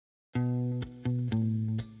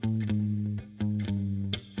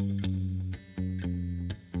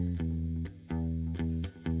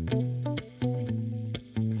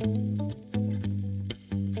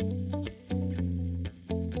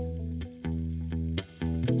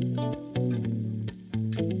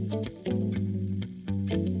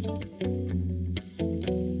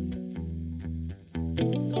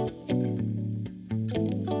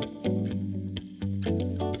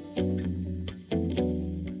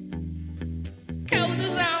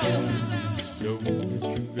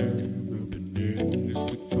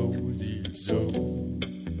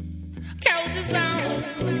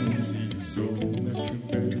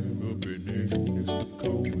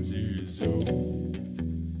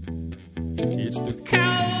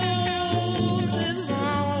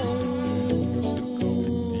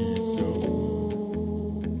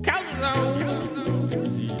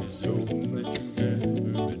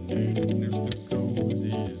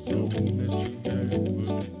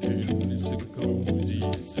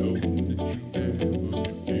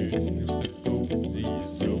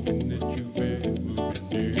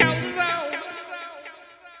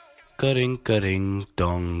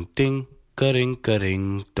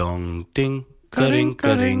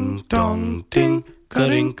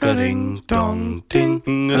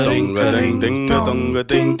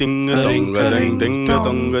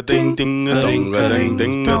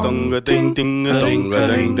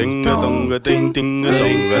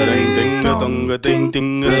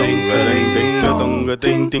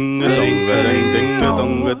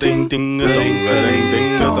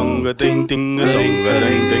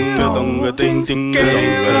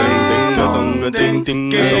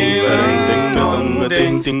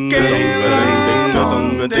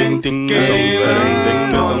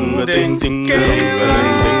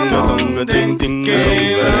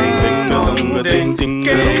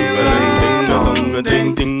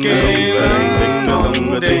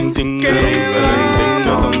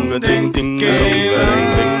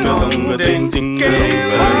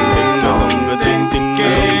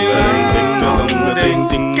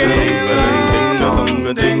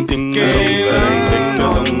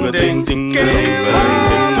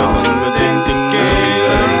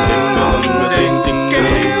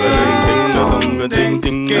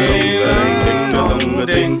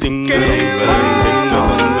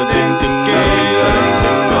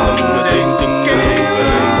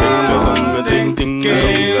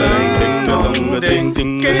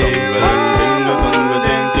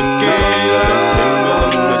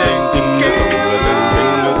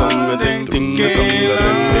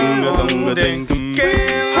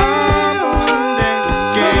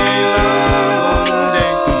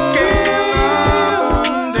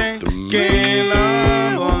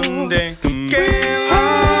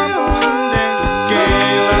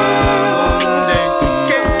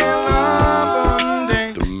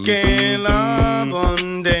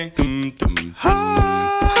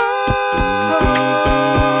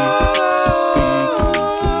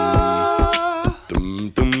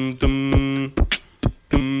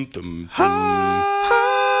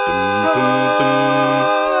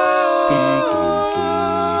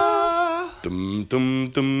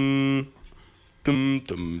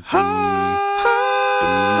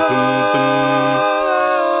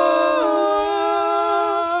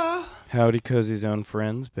Howdy, Cozy Zone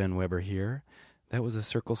friends. Ben Weber here. That was a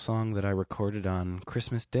circle song that I recorded on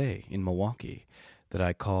Christmas Day in Milwaukee that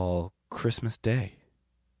I call Christmas Day.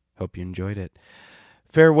 Hope you enjoyed it.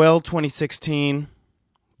 Farewell, 2016.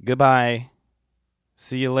 Goodbye.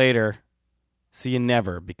 See you later. See you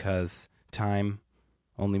never, because time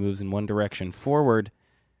only moves in one direction, forward,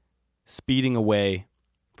 speeding away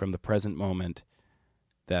from the present moment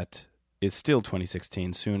that is still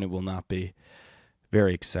 2016. Soon it will not be.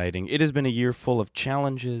 Very exciting. It has been a year full of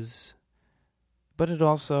challenges, but it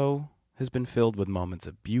also has been filled with moments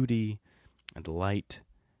of beauty and light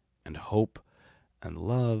and hope and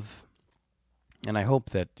love. And I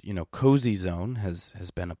hope that, Cozy Zone has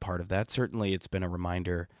been a part of that. Certainly it's been a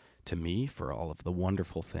reminder to me for all of the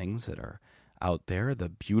wonderful things that are out there, the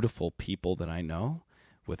beautiful people that I know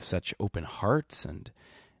with such open hearts and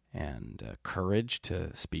courage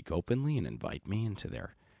to speak openly and invite me into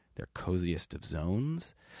their coziest of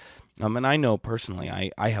zones. And I know personally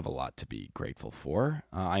I have a lot to be grateful for.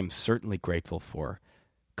 I'm certainly grateful for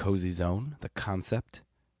Cozy Zone, the concept,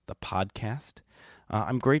 the podcast.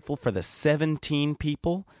 I'm grateful for the 17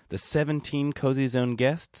 people, the 17 Cozy Zone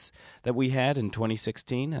guests that we had in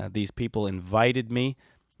 2016. These people invited me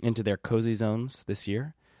into their Cozy Zones this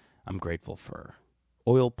year. I'm grateful for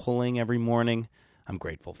oil pulling every morning. I'm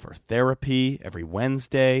grateful for therapy every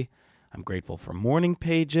Wednesday. I'm grateful for morning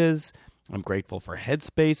pages. I'm grateful for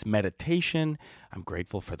headspace, meditation. I'm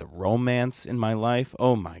grateful for the romance in my life.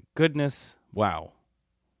 Oh my goodness. Wow.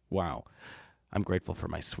 I'm grateful for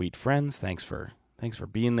my sweet friends. Thanks for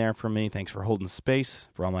being there for me. Thanks for holding space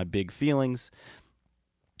for all my big feelings.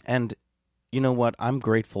 And you know what? I'm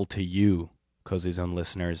grateful to you, Cozy Zone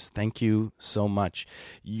listeners. Thank you so much.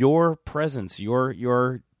 Your presence,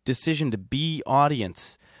 your decision to be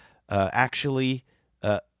audience actually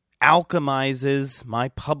alchemizes my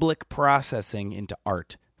public processing into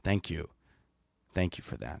art. Thank you. Thank you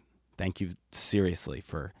for that. Thank you seriously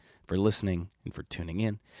for listening and for tuning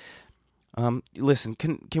in. Listen,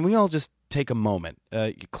 can we all just take a moment?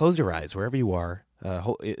 Close your eyes wherever you are,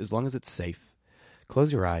 as long as it's safe.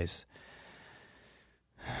 Close your eyes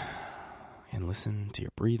and listen to your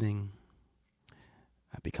breathing.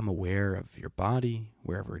 Become aware of your body,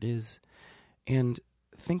 wherever it is, and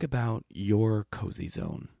think about your cozy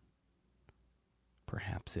zone.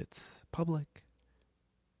 Perhaps it's public.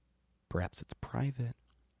 Perhaps it's private.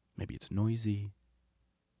 Maybe it's noisy.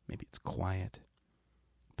 Maybe it's quiet.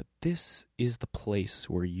 But this is the place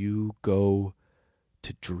where you go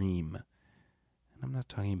to dream. And I'm not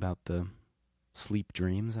talking about the sleep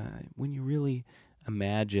dreams. When you really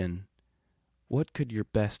imagine, what could your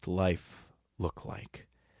best life look like?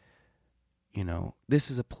 You know,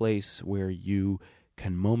 this is a place where you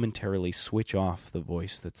can momentarily switch off the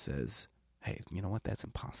voice that says, hey, you know what, that's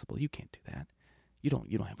impossible. You can't do that. You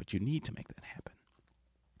don't have what you need to make that happen.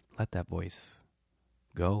 Let that voice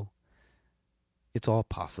go. It's all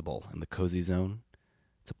possible in the cozy zone.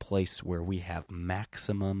 It's a place where we have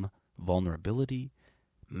maximum vulnerability,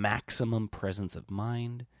 maximum presence of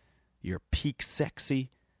mind. You're peak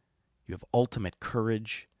sexy. You have ultimate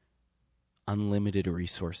courage, unlimited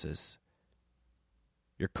resources.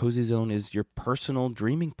 Your cozy zone is your personal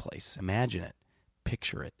dreaming place. Imagine it.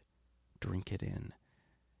 Picture it. Drink it in.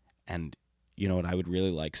 And you know what I would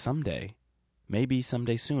really like someday, maybe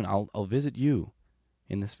someday soon, I'll visit you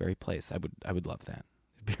in this very place. I would love that.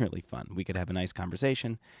 It'd be really fun. We could have a nice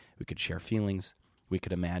conversation. We could share feelings. We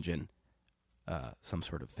could imagine some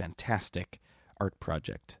sort of fantastic art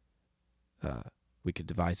project. We could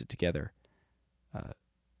devise it together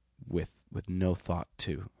with no thought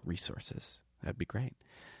to resources. That'd be great.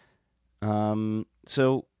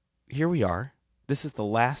 So here we are. This is the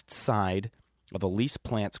last side of Ellice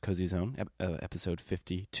Plant's Cozy Zone, episode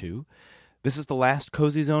 52. This is the last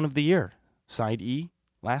Cozy Zone of the year. Side E,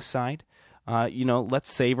 last side.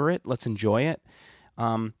 Let's savor it. Let's enjoy it.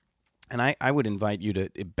 And I would invite you to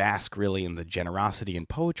bask really in the generosity and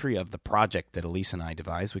poetry of the project that Ellice and I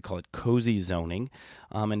devised. We call it Cozy Zoning.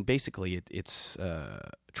 And basically it's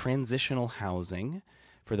transitional housing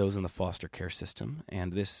for those in the foster care system.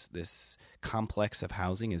 And this complex of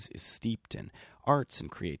housing is steeped in arts and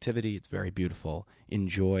creativity. It's very beautiful.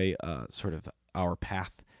 Enjoy sort of our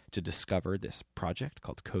path to discover this project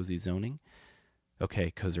called Cozy Zoning.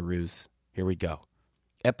 Okay, Cozaroos, here we go.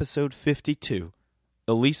 Episode 52,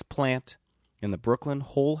 Ellice Plant in the Brooklyn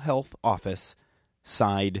Whole Health Office,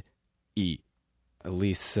 Side E.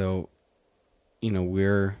 Ellice, so,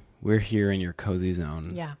 we're here in your cozy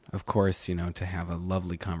zone. Yeah. Of course, to have a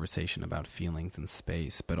lovely conversation about feelings and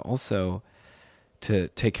space, but also to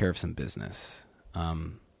take care of some business.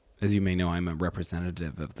 As you may know, I'm a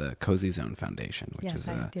representative of the Cozy Zone Foundation, which is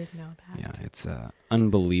I did know that. Yeah, it's a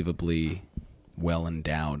unbelievably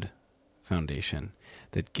well-endowed foundation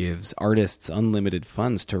that gives artists unlimited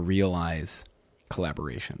funds to realize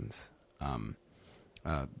collaborations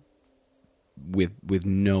with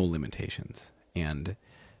no limitations. And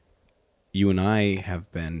you and I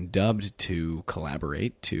have been dubbed to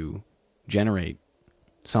collaborate, to generate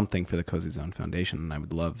something for the Cozy Zone Foundation, and I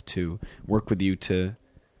would love to work with you to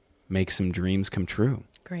make some dreams come true.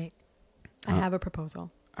 Great. I have a proposal.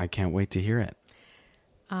 I can't wait to hear it.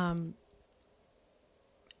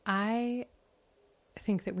 I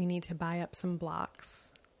think that we need to buy up some blocks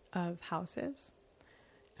of houses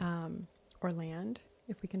or land,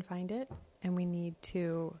 if we can find it, and we need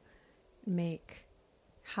to make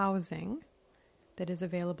housing that is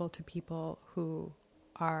available to people who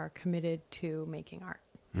are committed to making art.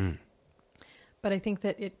 But I think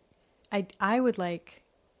that I would like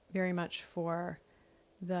very much for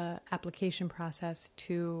the application process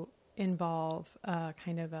to involve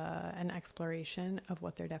kind of an exploration of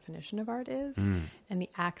what their definition of art is and the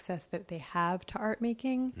access that they have to art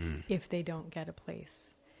making if they don't get a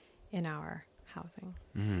place in our housing.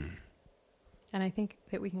 And I think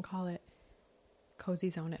that we can call it Cozy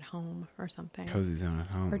Zone at Home or something. Cozy Zone at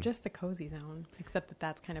Home. Or just the Cozy Zone, except that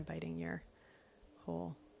that's kind of biting your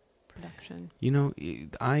whole production.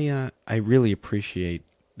 I really appreciate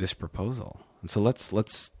this proposal. And so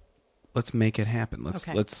let's make it happen.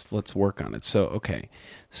 Let's work on it.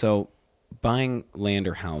 So buying land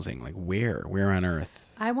or housing, like where on earth?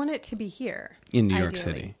 I want it to be here. In New York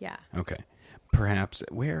ideally. City. Yeah. Okay. Perhaps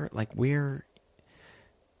where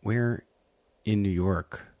in New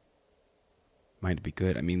York might it be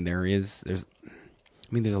good? I mean, there's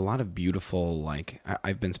a lot of beautiful,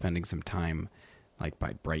 I've been spending some time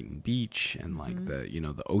by Brighton Beach and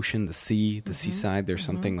the ocean, the sea, the seaside. There's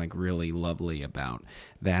something really lovely about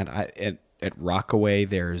that. At Rockaway,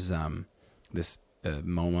 there's this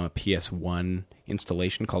MoMA PS1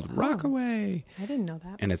 installation called Rockaway. I didn't know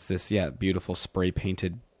that. And it's this, beautiful spray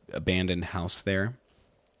painted abandoned house there.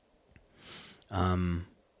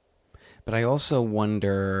 But I also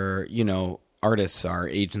wonder, artists are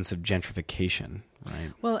agents of gentrification,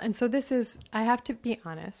 right? Well, and so I have to be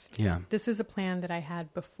honest. Yeah. This is a plan that I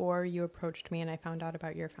had before you approached me and I found out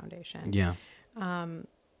about your foundation. Yeah.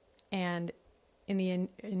 And in the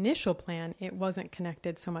initial plan, it wasn't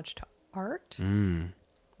connected so much to art,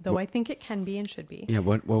 though I think it can be and should be. Yeah.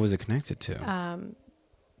 What was it connected to?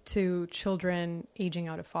 To children aging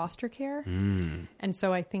out of foster care. And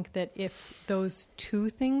so I think that if those two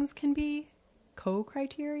things can be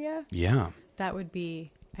co-criteria, that would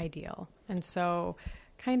be ideal. And so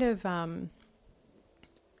kind of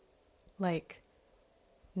like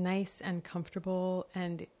nice and comfortable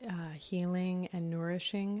and healing and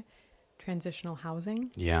nourishing transitional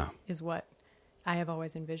housing is what I have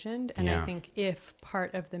always envisioned. And I think if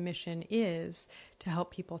part of the mission is to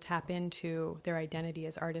help people tap into their identity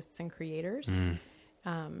as artists and creators,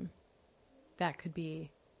 that could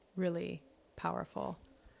be really powerful.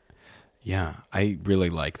 Yeah, I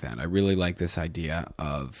really like that. I really like this idea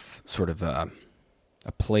of sort of a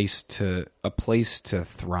place to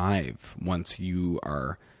thrive once you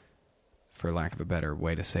are, for lack of a better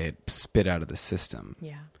way to say it, spit out of the system.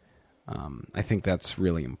 Yeah. I think that's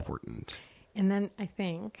really important. And then I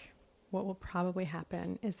think what will probably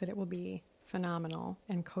happen is that it will be phenomenal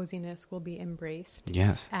and coziness will be embraced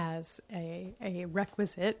as a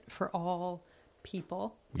requisite for all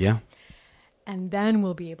people. Yeah. And then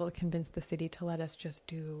we'll be able to convince the city to let us just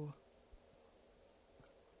do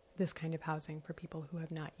this kind of housing for people who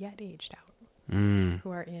have not yet aged out,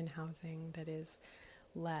 who are in housing that is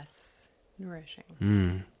less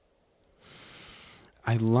nourishing.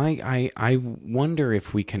 I wonder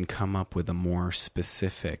if we can come up with a more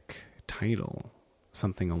specific title,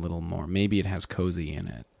 something a little more. Maybe it has cozy in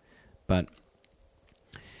it, but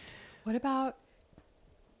what about?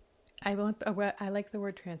 I like the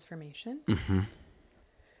word transformation.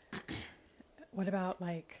 What about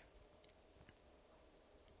like?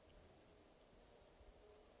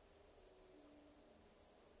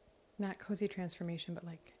 Not cozy transformation, but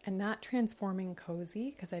like, and not transforming cozy,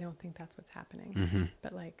 because I don't think that's what's happening.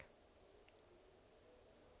 But like,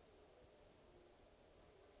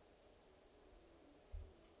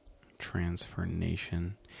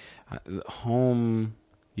 transformation, home.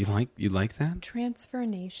 You like that?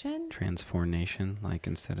 Transformation, like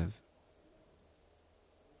instead of.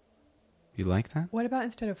 You like that? What about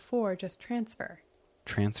instead of for, just transfer?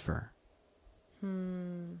 Transfer.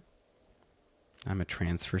 I'm a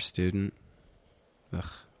transfer student. Ugh.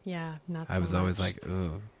 Yeah, not so I was much. always like,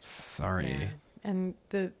 oh, sorry. Yeah. And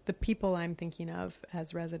the people I'm thinking of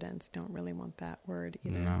as residents don't really want that word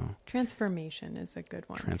either. No. Transformation is a good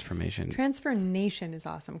one. Transformation. Transformation is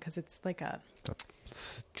awesome because it's like a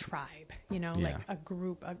tribe, like a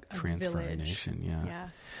group, a village. Transformation, Yeah.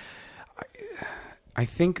 I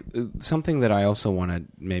think something that I also want to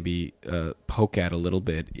maybe poke at a little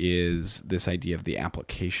bit is this idea of the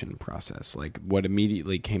application process. Like what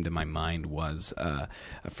immediately came to my mind was a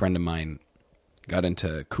friend of mine got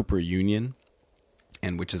into Cooper Union,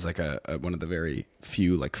 and which is like one of the very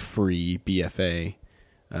few like free BFA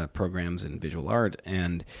programs in visual art,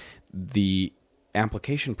 and the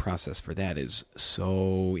application process for that is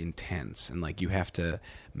so intense, and like you have to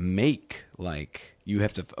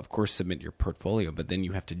of course submit your portfolio, but then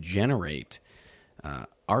you have to generate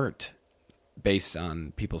art based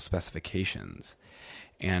on people's specifications.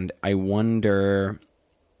 And I wonder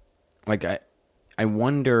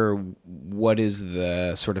what is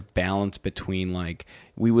the sort of balance between like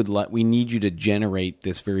we need you to generate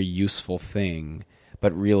this very useful thing,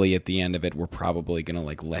 but really at the end of it we're probably going to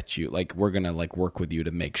like let you, like we're going to like work with you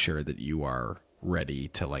to make sure that you are ready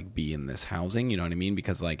to like be in this housing, you know what I mean?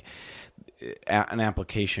 Because like an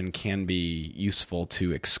application can be useful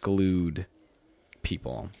to exclude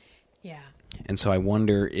people. Yeah. And so I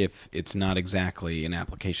wonder if it's not exactly an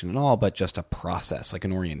application at all, but just a process, like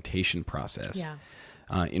an orientation process. Yeah.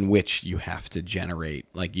 In which you have to generate,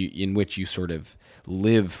 in which you sort of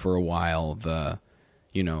live for a while the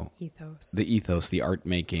ethos, the art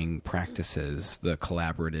making practices, the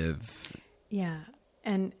collaborative. Yeah,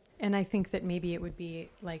 and I think that maybe it would be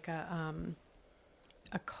like a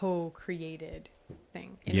co-created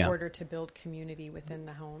thing in order to build community within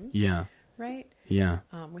the homes. Yeah. Right. Yeah.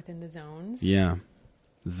 Within the zones. Yeah.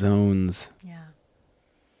 Zones. Yeah.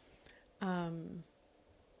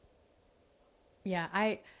 Yeah,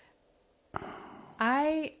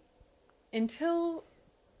 I until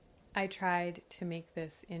I tried to make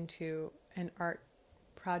this into an art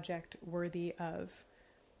project worthy of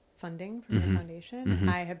funding from the foundation.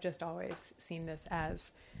 I have just always seen this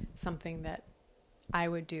as something that I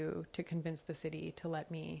would do to convince the city to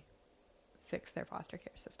let me fix their foster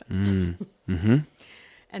care system.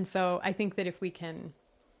 And so I think that if we can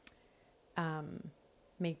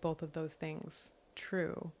make both of those things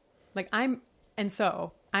true, like I'm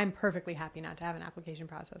perfectly happy not to have an application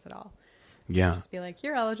process at all. Yeah. Just be like,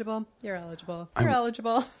 you're eligible, you're eligible, you're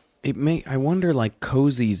eligible. I wonder, like,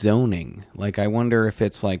 cozy zoning. Like, I wonder if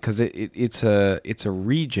it's like, because it's a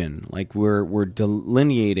region. Like, we're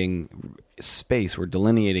delineating space, we're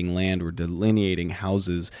delineating land, we're delineating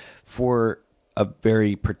houses for a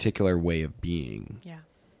very particular way of being. Yeah.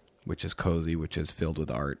 Which is cozy, which is filled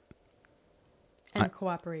with art. And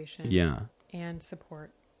cooperation. Yeah. And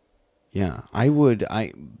support. Yeah.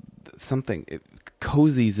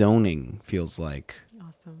 Cozy zoning feels like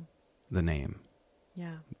Awesome. the name.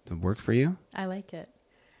 Yeah. Does it work for you? I like it.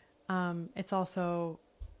 It's also,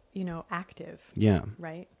 active. Yeah.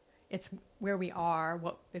 Right? It's where we are.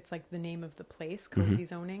 It's like the name of the place, cozy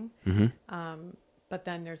zoning. But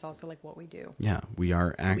then there's also like what we do. Yeah, we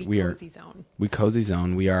cozy zone. We cozy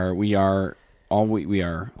zone. We are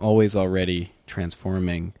always already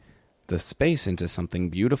transforming the space into something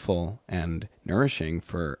beautiful and nourishing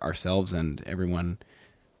for ourselves and everyone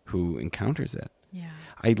who encounters it. Yeah.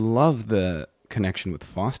 I love the connection with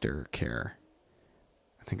foster care.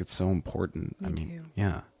 I think it's so important. Me too.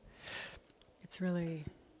 Yeah. It's really,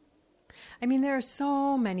 there are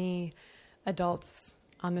so many adults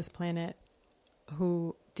on this planet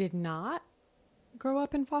who did not grow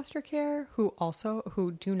up in foster care, who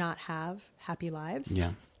do not have happy lives.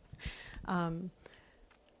 Yeah.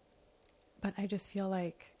 But I just feel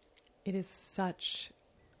like it is such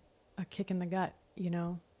a kick in the gut,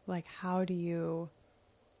 like how do you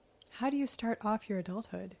start off your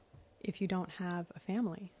adulthood if you don't have a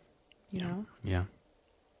family, you know? Yeah.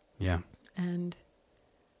 Yeah. And,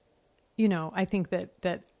 I think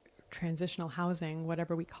that transitional housing,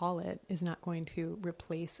 whatever we call it, is not going to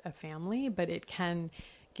replace a family, but it can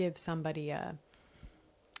give somebody a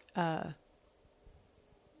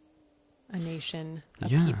nation,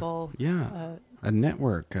 people, a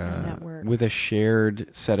network, network with a shared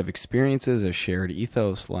set of experiences, a shared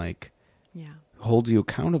ethos, holds you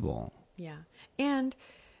accountable. Yeah. And,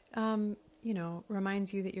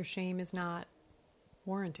 reminds you that your shame is not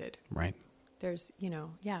warranted. Right. There's,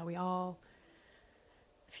 we all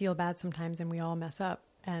feel bad sometimes and we all mess up,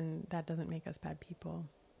 and that doesn't make us bad people.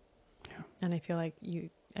 Yeah. And I feel like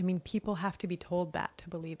people have to be told that to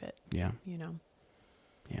believe it. Yeah.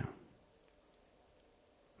 Yeah.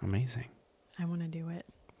 Amazing. I want to do it.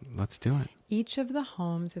 Let's do it. Each of the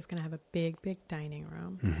homes is going to have a big, big dining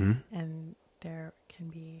room, and there can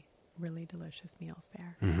be really delicious meals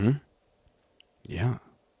there. Yeah.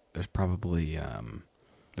 There's probably,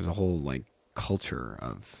 there's a whole culture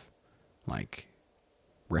of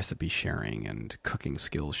recipe sharing and cooking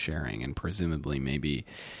skills sharing, and presumably maybe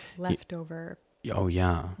leftover.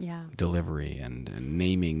 Yeah. Yeah. Delivery and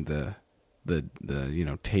naming the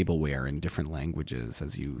tableware in different languages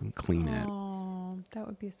as you clean it. Oh, that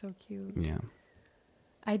would be so cute. Yeah.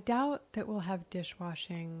 I doubt that we'll have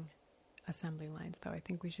dishwashing assembly lines, though. I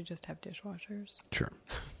think we should just have dishwashers. Sure.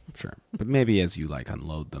 But maybe as you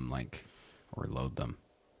unload them, or load them,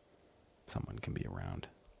 someone can be around.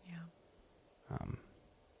 Yeah.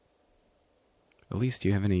 Ellice, do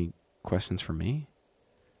you have any questions for me?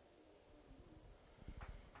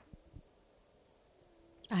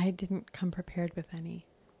 I didn't come prepared with any.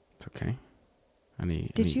 It's okay.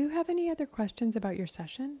 Did you have any other questions about your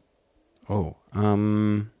session? Oh,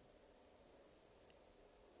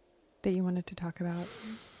 that you wanted to talk about?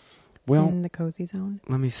 Well, in the cozy zone.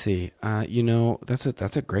 Let me see.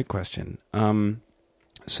 That's a great question.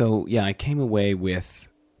 So yeah, I came away with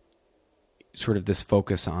sort of this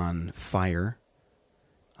focus on fire,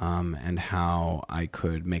 and how I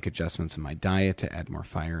could make adjustments in my diet to add more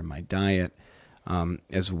fire in my diet,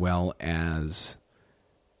 as well as,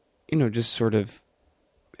 just sort of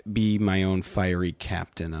be my own fiery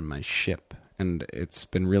captain on my ship. And it's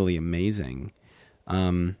been really amazing.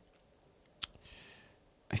 I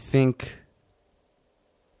think,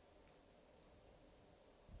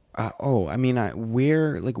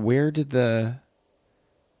 where did the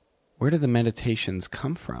meditations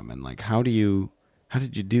come from? And how did you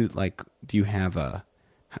do, do you have how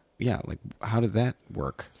does that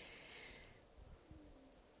work?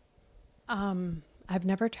 I've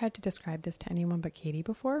never tried to describe this to anyone but Katie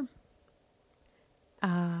before.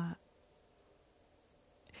 I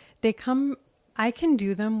can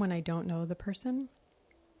do them when I don't know the person,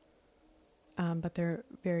 but they're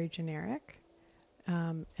very generic.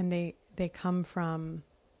 and they come from,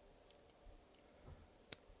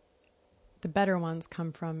 the better ones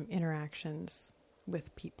come from interactions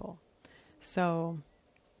with people. So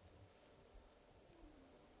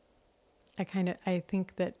I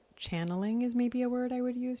think that channeling is maybe a word I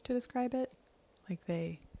would use to describe it. Like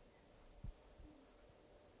they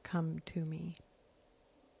come to me.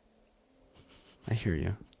 I hear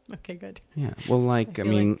you. Okay, good. Yeah. Well, I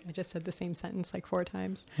mean, like I just said the same sentence like 4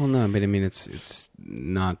 times. Well, no, but I mean, it's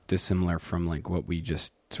not dissimilar from like what we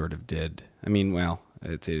just sort of did. I mean, well,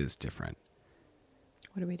 it is different.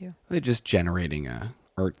 What do we do? They're just generating a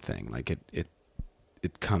art thing. Like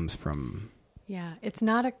it comes from. Yeah, it's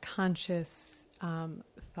not a conscious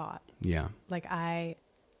thought. Yeah. Like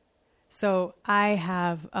so I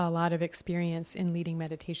have a lot of experience in leading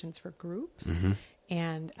meditations for groups. Mm-hmm.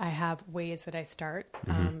 And I have ways that I start,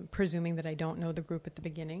 presuming that I don't know the group at the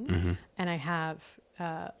beginning. Mm-hmm. And I have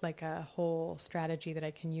like a whole strategy that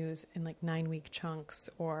I can use in like 9-week chunks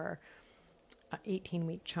or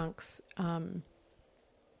 18-week chunks,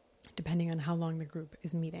 depending on how long the group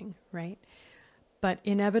is meeting, right? But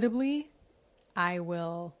inevitably, I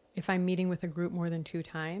will, if I'm meeting with a group more than 2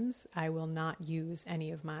 times, I will not use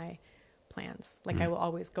any of my plans. Like I will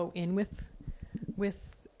always go in with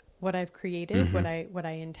what I've created, what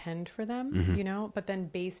I intend for them, you know, but then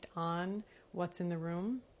based on what's in the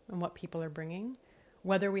room and what people are bringing,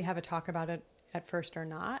 whether we have a talk about it at first or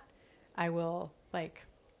not, I will like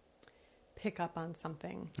pick up on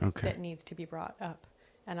something that needs to be brought up,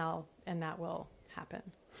 and that will happen.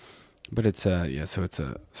 But it's so it's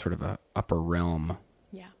a sort of a upper realm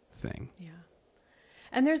thing. Yeah.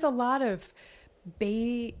 And there's a lot of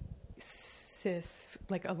basis,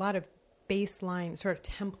 like a lot of baseline sort of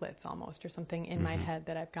templates almost or something in my head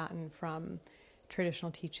that I've gotten from traditional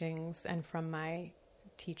teachings and from my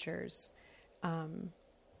teachers.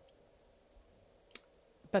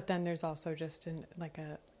 But then there's also just an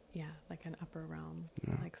upper realm,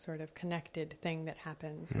 like sort of connected thing that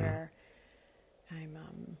happens where I'm,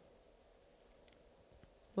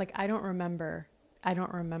 like, I don't remember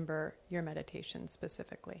your meditation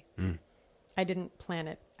specifically. I didn't plan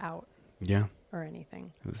it out. Yeah. Or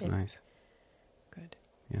anything. It was nice. Good.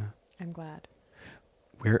 Yeah. I'm glad.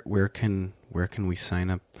 Where can we sign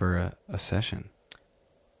up for a session?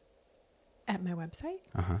 At my website?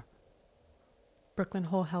 Uh-huh.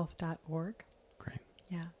 brooklynwholehealth.org. Great.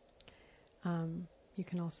 Yeah. You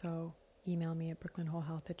can also email me at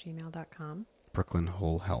brooklynwholehealth@gmail.com. Brooklyn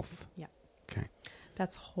Whole Health. Yeah. Okay.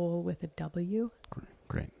 That's whole with a W.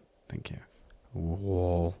 Great. Thank you.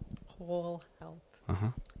 Whole health. Uh-huh.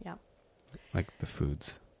 Yeah. Like the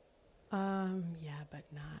foods. Yeah, but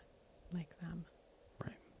not like them.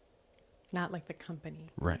 Right. Not like the company.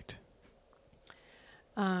 Right.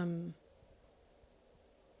 Yeah.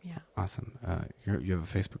 Awesome. You have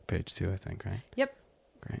a Facebook page too, I think, right? Yep.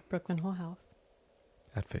 Great. Brooklyn Whole Health.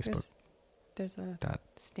 At Facebook. There's a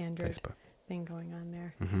standard thing going on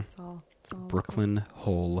there. Mm-hmm. It's all Brooklyn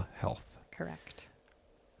Whole Health. Correct.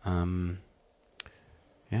 Yeah,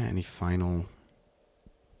 any final...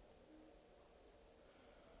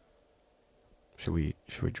 Should we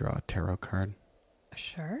draw a tarot card?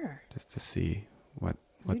 Sure. Just to see what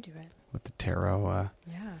you do it. What the tarot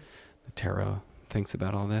thinks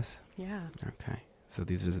about all this? Yeah. Okay. So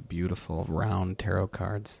these are the beautiful round tarot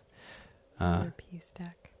cards. Mother Peace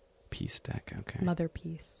deck. Peace deck, okay. Mother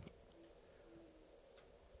Peace.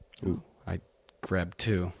 Ooh, I grabbed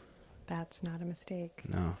 2. That's not a mistake.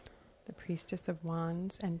 No. The Priestess of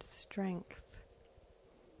Wands and Strength.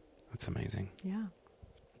 That's amazing. Yeah.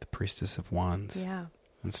 The Priestess of Wands. Yeah.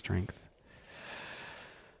 And Strength.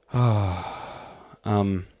 Oh.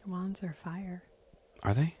 Wands are fire.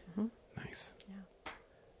 Are they? Mm-hmm. Nice. Yeah.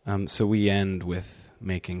 So we end with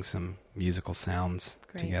making some musical sounds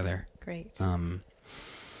together. Great.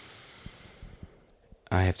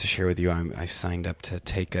 I have to share with you, I signed up to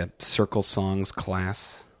take a Circle Songs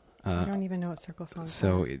class. I don't even know what Circle Songs are.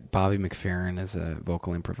 So Bobby McFerrin is a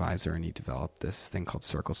vocal improviser, and he developed this thing called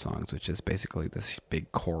Circle Songs, which is basically this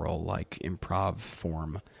big choral-like improv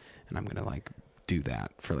form. And I'm going to do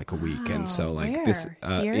that for a week. And so where? this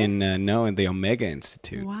Here? in the Omega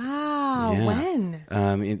Institute. Wow. Yeah. When?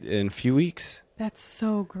 In a few weeks. That's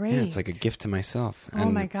so great. Yeah, it's like a gift to myself. Oh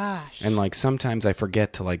my gosh. And sometimes I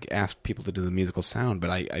forget to ask people to do the musical sound, but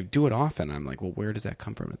I do it often. I'm like, well, where does that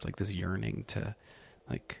come from? It's like this yearning to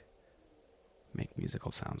make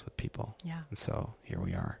musical sounds with people. Yeah. And so here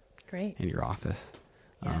we are. Great. In your office.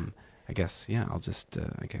 Yeah. I guess, I'll just,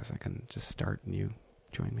 I can just start and you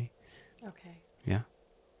join me. Okay. Yeah.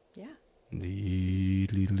 Yeah.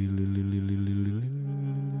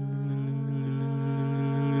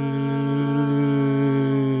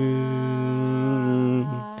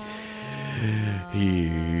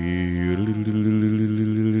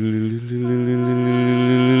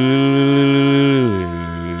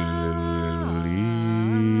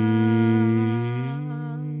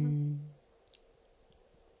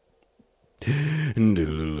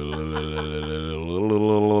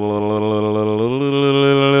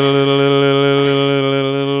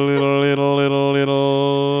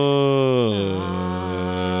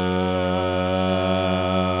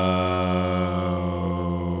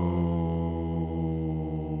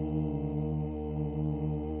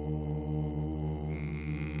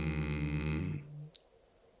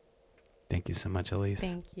 Thank you so much, Ellice.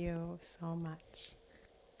 Thank you so much.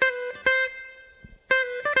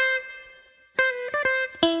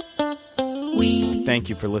 Thank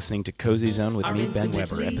you for listening to Cozy Zone with me, Ben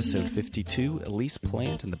Weber, episode 52, Ellice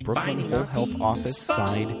Plant in the Brooklyn Whole Health Office,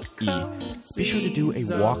 Side E. Be sure to do a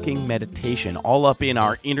walking meditation, all up in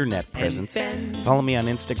our internet presence. Follow me on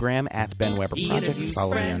Instagram at Ben Weber Projects.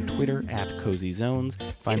 Follow me on Twitter at Cozy Zones.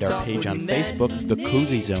 Find our page on Facebook, the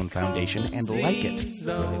Cozy Zone Foundation, and like it.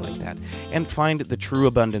 Really like that. And find the true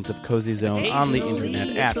abundance of Cozy Zone on the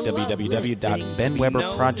internet at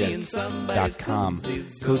www.benweberprojects.com.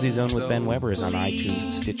 Cozy Zone with Ben Weber is on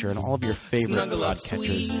iTunes, Stitcher, and all of your favorite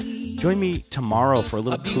podcatchers. Join me tomorrow for a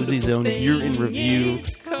little Cozy Zone year in review,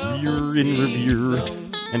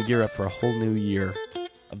 and gear up for a whole new year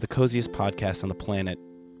of the coziest podcast on the planet.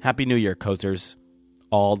 Happy New Year, Cozers.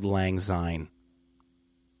 Auld Lang Syne.